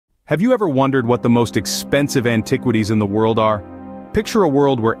Have you ever wondered what the most expensive antiquities in the world are? Picture a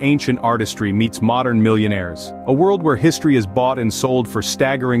world where ancient artistry meets modern millionaires, a world where history is bought and sold for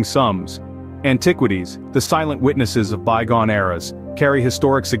staggering sums. Antiquities, the silent witnesses of bygone eras, carry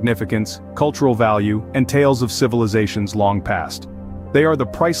historic significance, cultural value, and tales of civilizations long past. They are the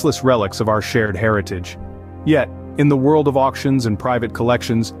priceless relics of our shared heritage. Yet, in the world of auctions and private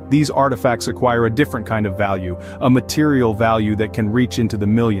collections, these artifacts acquire a different kind of value, a material value that can reach into the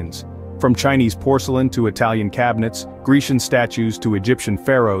millions. From Chinese porcelain to Italian cabinets, Grecian statues to Egyptian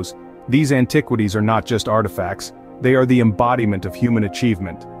pharaohs, these antiquities are not just artifacts, they are the embodiment of human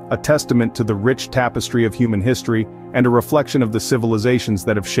achievement, a testament to the rich tapestry of human history, and a reflection of the civilizations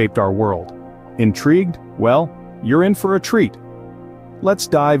that have shaped our world. Intrigued? Well, you're in for a treat. Let's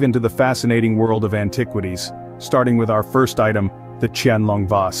dive into the fascinating world of antiquities, starting with our first item, the Qianlong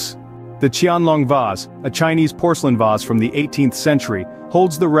vase. The Qianlong vase, a Chinese porcelain vase from the 18th century,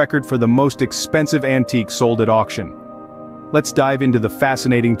 holds the record for the most expensive antique sold at auction. Let's dive into the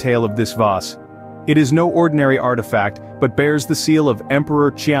fascinating tale of this vase. It is no ordinary artifact, but bears the seal of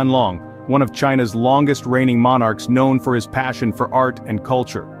Emperor Qianlong, one of China's longest reigning monarchs known for his passion for art and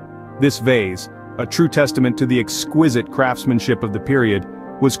culture. This vase, a true testament to the exquisite craftsmanship of the period,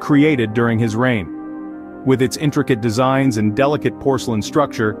 was created during his reign. With its intricate designs and delicate porcelain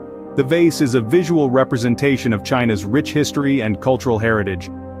structure, the vase is a visual representation of China's rich history and cultural heritage.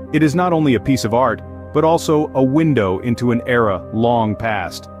 It is not only a piece of art, but also a window into an era long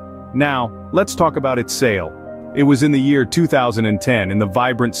past. Now, let's talk about its sale. It was in the year 2010 in the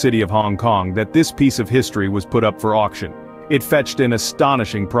vibrant city of Hong Kong that this piece of history was put up for auction. It fetched an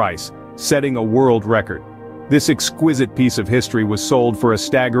astonishing price, setting a world record. This exquisite piece of history was sold for a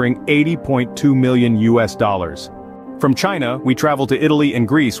staggering $80.2 million. From China, we travel to Italy and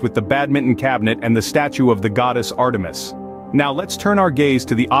Greece with the badminton cabinet and the statue of the goddess Artemis. Now let's turn our gaze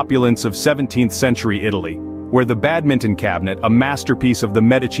to the opulence of 17th century Italy, where the badminton cabinet, a masterpiece of the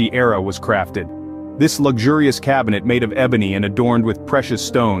Medici era, was crafted. This luxurious cabinet, made of ebony and adorned with precious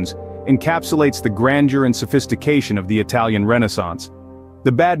stones, encapsulates the grandeur and sophistication of the Italian Renaissance.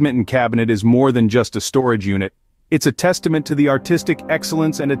 The badminton cabinet is more than just a storage unit. It's a testament to the artistic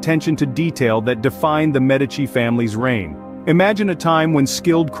excellence and attention to detail that defined the Medici family's reign. Imagine a time when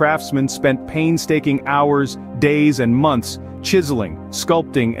skilled craftsmen spent painstaking hours, days, and months chiseling,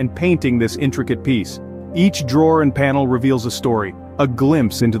 sculpting, and painting this intricate piece. Each drawer and panel reveals a story, a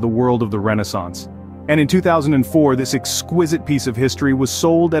glimpse into the world of the Renaissance. And in 2004, this exquisite piece of history was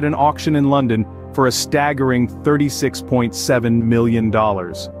sold at an auction in London for a staggering $36.7 million.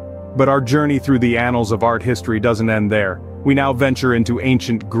 But our journey through the annals of art history doesn't end there. We now venture into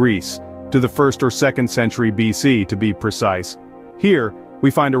ancient Greece, to the 1st or 2nd century BC to be precise. Here,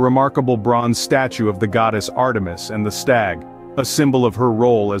 we find a remarkable bronze statue of the goddess Artemis and the stag, a symbol of her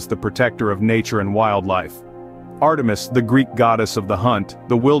role as the protector of nature and wildlife. Artemis, the Greek goddess of the hunt,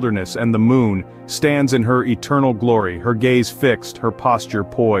 the wilderness, and the moon, stands in her eternal glory, her gaze fixed, her posture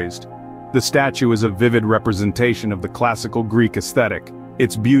poised. The statue is a vivid representation of the classical Greek aesthetic,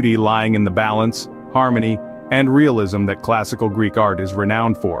 its beauty lying in the balance, harmony, and realism that classical Greek art is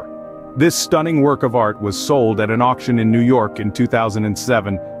renowned for. This stunning work of art was sold at an auction in New York in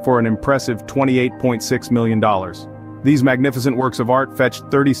 2007 for an impressive $28.6 million. These magnificent works of art fetched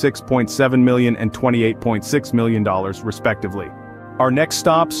 $36.7 million and $28.6 million, respectively. Our next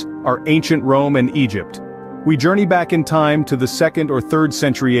stops are ancient Rome and Egypt. We journey back in time to the 2nd or 3rd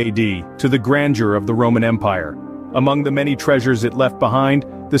century AD, to the grandeur of the Roman Empire. Among the many treasures it left behind,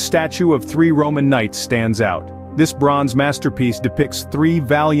 the statue of 3 Roman knights stands out. This bronze masterpiece depicts 3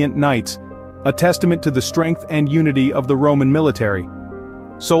 valiant knights, a testament to the strength and unity of the Roman military.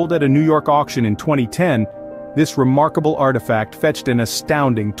 Sold at a New York auction in 2010, this remarkable artifact fetched an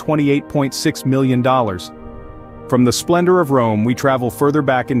astounding $28.6 million. From the splendor of Rome, we travel further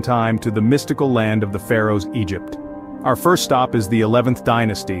back in time to the mystical land of the pharaohs, Egypt. Our first stop is the 11th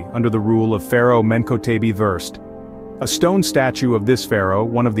dynasty, under the rule of Pharaoh Menkaure I. A stone statue of this pharaoh,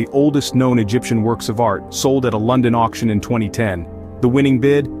 one of the oldest known Egyptian works of art, sold at a London auction in 2010. The winning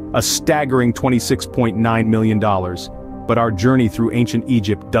bid? A staggering $26.9 million. But our journey through ancient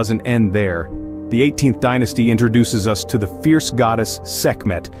Egypt doesn't end there. The 18th dynasty introduces us to the fierce goddess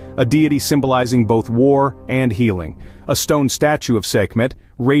Sekhmet, a deity symbolizing both war and healing. A stone statue of Sekhmet,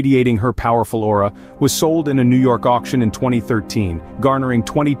 radiating her powerful aura, was sold in a New York auction in 2013, garnering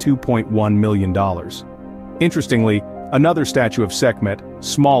 $22.1 million. Interestingly, another statue of Sekhmet,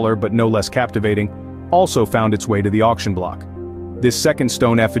 smaller but no less captivating, also found its way to the auction block. This second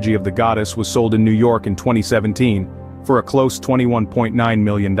stone effigy of the goddess was sold in New York in 2017 for a close $21.9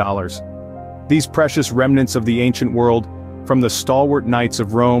 million. These precious remnants of the ancient world from the stalwart knights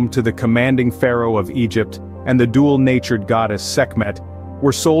of Rome to the commanding pharaoh of Egypt and the dual-natured goddess Sekhmet,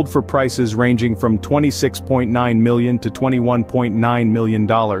 were sold for prices ranging from $26.9 million to $21.9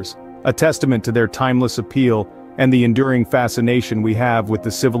 million, a testament to their timeless appeal and the enduring fascination we have with the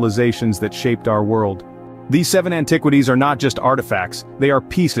civilizations that shaped our world. These 7 antiquities are not just artifacts, they are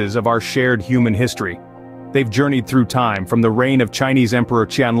pieces of our shared human history. They've journeyed through time, from the reign of Chinese Emperor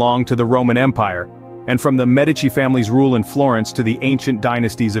Qianlong to the Roman Empire, and from the Medici family's rule in Florence to the ancient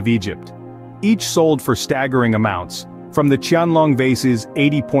dynasties of Egypt. Each sold for staggering amounts, from the Qianlong vases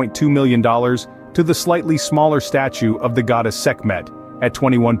 $80.2 million to the slightly smaller statue of the goddess Sekhmet at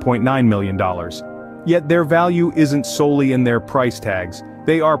 $21.9 million. Yet their value isn't solely in their price tags.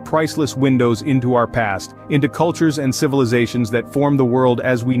 They are priceless windows into our past, into cultures and civilizations that form the world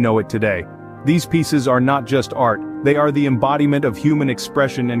as we know it today. These pieces are not just art, they are the embodiment of human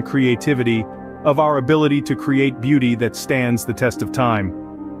expression and creativity, of our ability to create beauty that stands the test of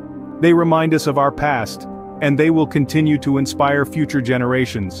time. They remind us of our past, and they will continue to inspire future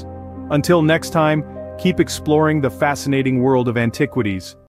generations. Until next time, keep exploring the fascinating world of antiquities.